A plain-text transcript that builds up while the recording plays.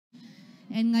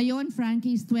And ngayon,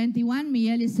 Frankie is 21,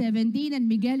 Miel is 17, and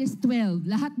Miguel is 12.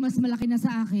 Lahat mas malaki na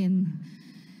sa akin.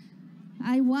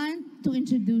 I want to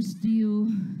introduce to you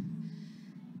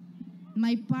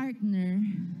my partner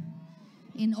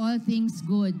in all things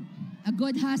good. A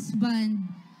good husband.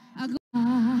 A good...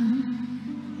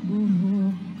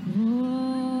 buhok ko.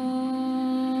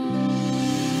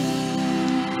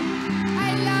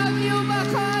 I love you,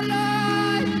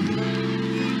 Bacolod!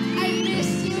 I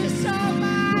miss you so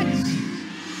much!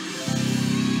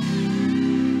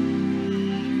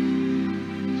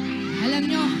 Alam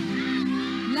nyo,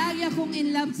 lagi akong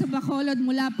in love sa Bacolod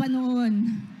mula pa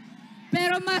noon.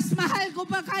 Pero mas mahal ko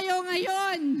pa kayo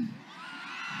ngayon.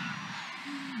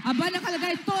 Aba,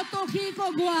 nakalagay, Toto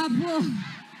Kiko, guwapo.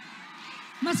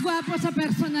 Mas guwapo sa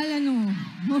personal, ano?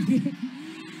 Okay.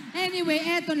 Anyway,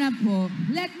 eto na po.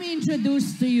 Let me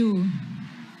introduce to you.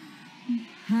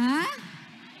 Ha?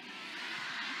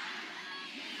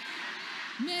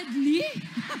 Medley?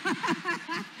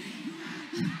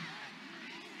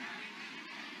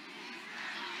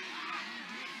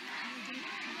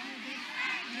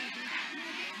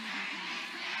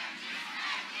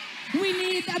 We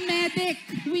need a medic.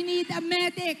 We need a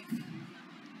medic.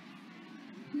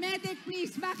 Medic,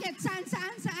 please. Bakit? Saan?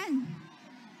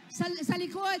 Sa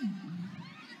likod.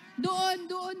 Doon.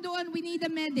 We need a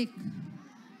medic.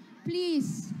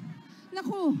 Please.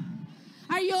 Naku.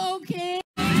 Are you okay?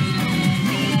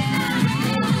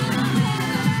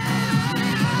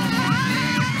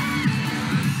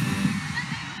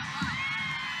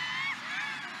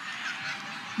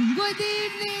 Good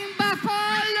evening, Bacolod!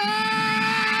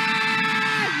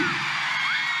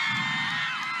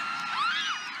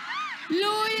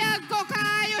 Luyag ko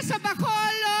kayo sa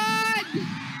Bacolod!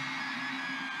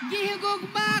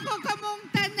 Gihigugma ko kamong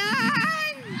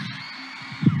tanan!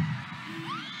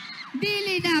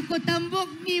 Dili na ako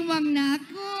tambok, niwang na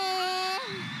ako.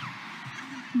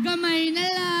 Gamay na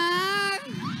lang.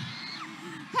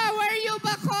 How are you,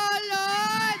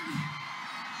 Bacolod?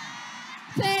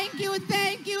 Thank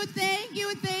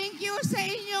you sa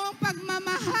inyong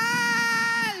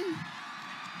pagmamahal.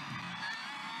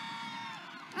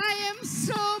 I am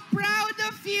so proud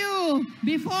of you.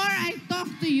 Before I talk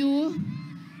to you,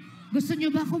 gusto niyo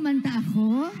ba kumanta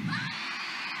ako?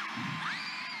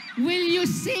 Will you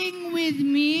sing with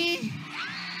me?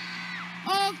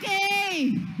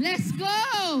 Okay, let's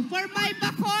go for my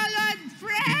Bacolod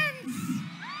friends.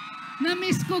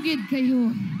 Na-miss ko gid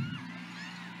kayo.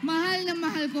 Mahal na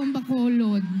mahal ko ang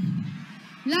Bacolod.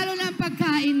 Lalo na ang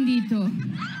pagkain dito.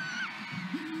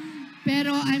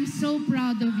 Pero I'm so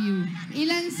proud of you.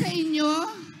 Ilan sa inyo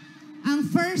ang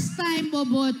first time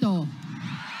boboto?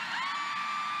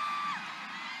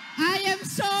 I am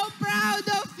so proud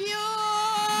of you!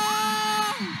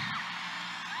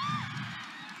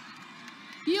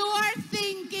 You are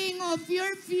thinking of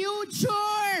your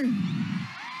future.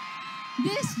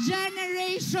 This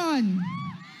generation,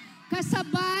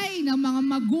 kasabay ng mga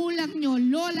magulang nyo,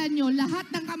 lola nyo, lahat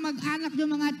ng kamag-anak nyo,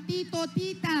 mga tito,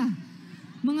 tita,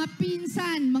 mga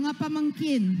pinsan, mga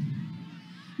pamangkin.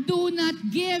 Do not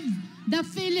give the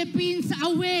Philippines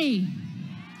away.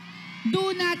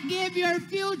 Do not give your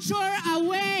future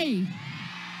away.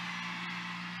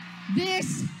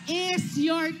 This is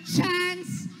your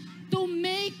chance to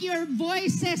make your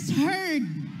voices heard.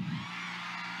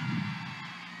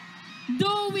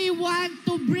 Do we want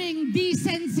to bring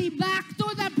decency back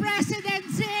to the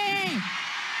presidency?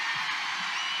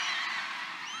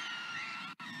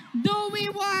 Do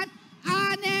we want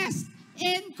honest,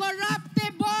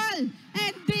 incorruptible,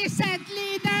 and decent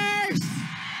leaders?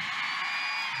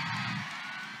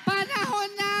 Panahon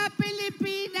na,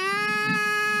 Pilipinas!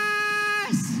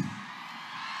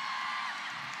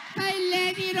 Kay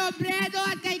Leni Robredo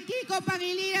at kay Kiko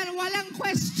Pangilinan, walang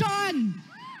question.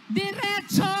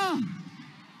 Diretso.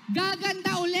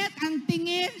 Gaganda ulit ang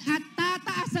tingin at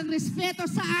tataas ang respeto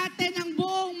sa atin ng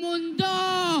buong mundo.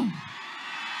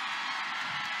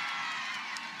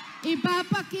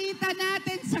 Ipapakita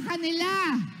natin sa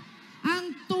kanila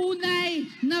ang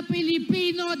tunay na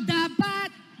Pilipino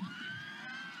dapat.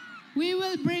 We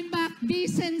will bring back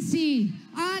decency,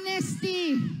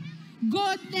 honesty,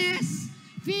 goodness,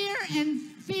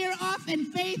 fear of and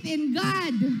faith in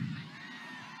God.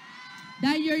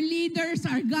 That your leaders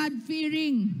are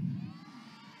God-fearing.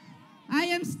 I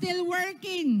am still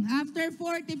working after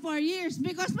 44 years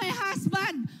because my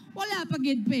husband, wala pa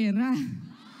gid pera.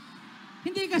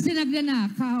 Hindi kasi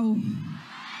nagnanakaw.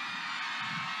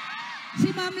 Si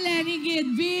Ma'am Leni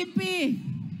gid,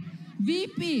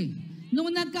 VP.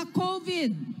 Nung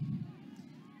nagka-COVID,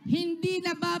 hindi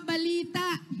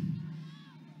nababalita.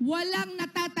 walang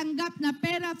natatanggap na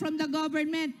pera from the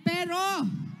government. Pero,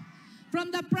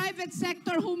 from the private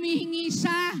sector, humihingi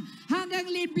siya hanggang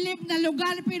liblib na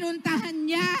lugar pinuntahan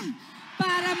niya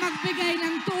para magbigay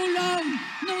ng tulong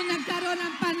nung nagkaroon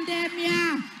ng pandemya.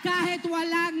 Kahit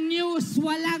walang news,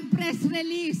 walang press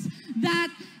release.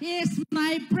 That is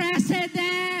my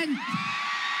president.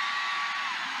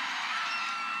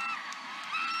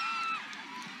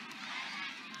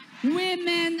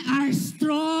 Women are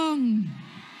strong.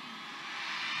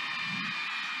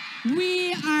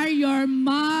 We are your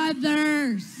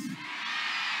mothers.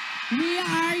 We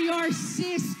are your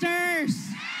sisters.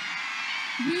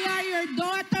 We are your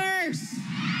daughters.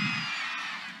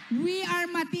 We are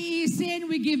matiisin.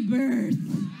 We give birth.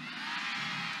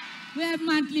 We have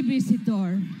monthly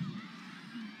visitor.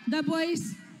 The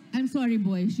boys, I'm sorry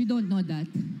boys, you don't know that.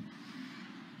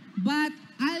 But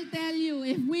I'll tell you,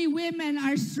 if we women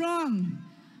are strong,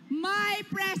 my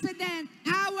president,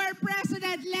 our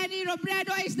president, Leni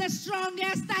Robredo, is the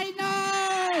strongest I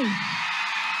know.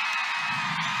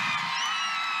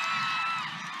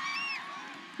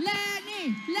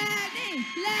 Leni, Leni,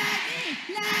 Leni,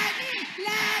 Leni,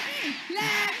 Leni,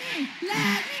 Leni,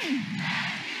 Leni.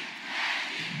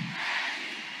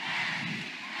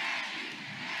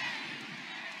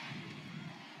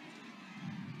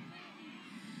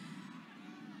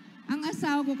 Ang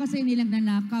asawa ko kasi nilang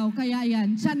nanakaw, kaya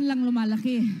yan, tiyan lang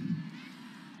lumalaki.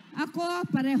 Ako,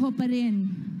 pareho pa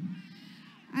rin.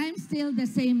 I'm still the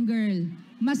same girl.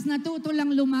 Mas natuto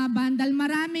lang lumaban dahil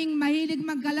maraming mahilig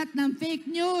magkalat ng fake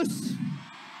news.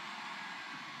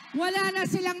 Wala na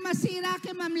silang masira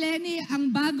kay Ma'am Leni.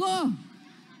 Ang bago,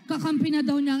 kakampi na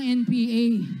daw niyang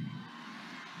NPA.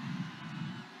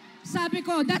 Sabi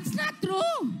ko, that's not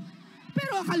true.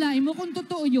 Pero akalain mo kung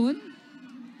totoo yun?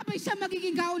 Abay siya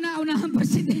magiging kauna-unahang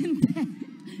presidente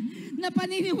na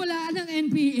paniniwalaan ng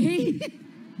NPA.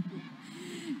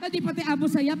 Pati pati Abu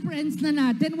Sayyaf, friends na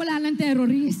natin, wala lang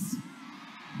terrorist.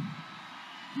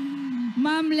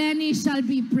 Ma'am Leni shall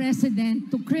be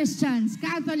president to Christians,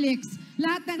 Catholics,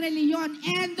 lahat ng reliyon,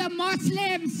 and the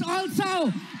Muslims also,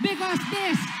 because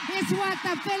this is what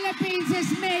the Philippines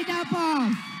is made up of.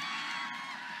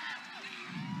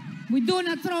 We do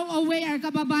not throw away our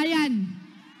kababayan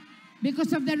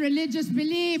because of their religious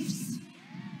beliefs.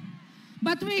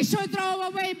 But we should throw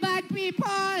away bad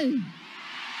people.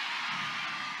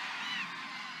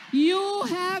 You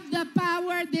have the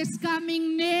power this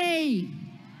coming May.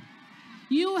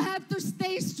 You have to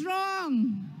stay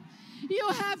strong. You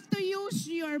have to use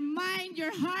your mind,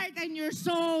 your heart, and your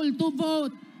soul to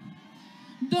vote.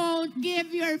 Don't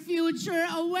give your future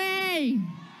away.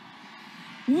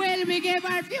 Will we give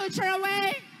our future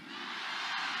away?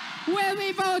 Will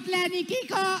we vote Leni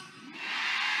Kiko?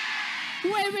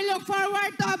 Will we look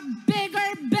forward to a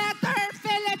bigger, better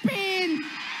Philippines?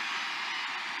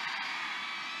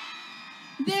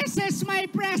 This is my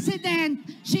president.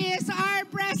 She is our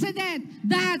president.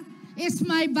 That is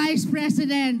my vice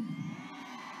president.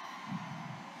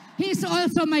 He's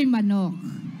also my manok.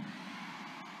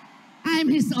 I'm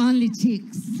his only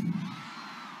chicks.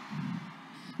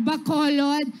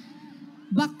 Bacolod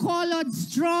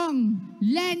strong.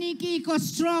 Leni Kiko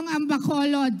strong ang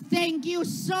Bacolod. Thank you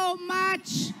so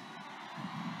much.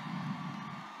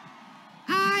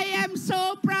 I am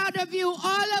so proud of you.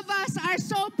 All of us are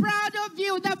so proud of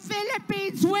you. The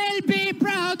Philippines will be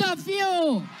proud of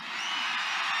you.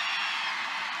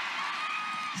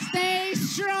 Stay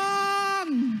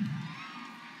strong.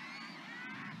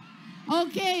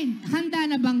 Okay, handa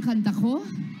na bang kanta ko?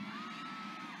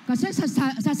 Kasi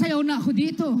sasayaw na ako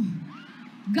dito.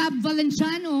 Gab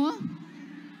Valenciano.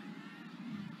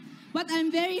 But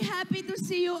I'm very happy to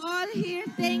see you all here.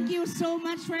 Thank you so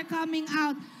much for coming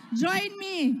out. Join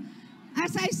me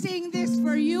as I sing this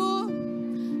for you,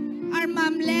 our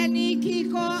Ma'am Leni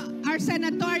Kiko, our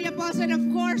senatorial boss, and of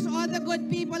course, all the good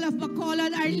people of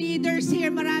Bacolod, our leaders here.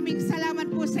 Maraming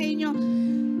salamat po sa inyo.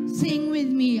 Sing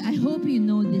with me. I hope you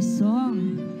know this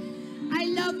song. I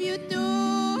love you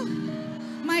too.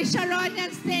 My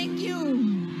Sharonians, thank you.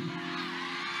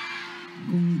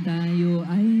 Kung tayo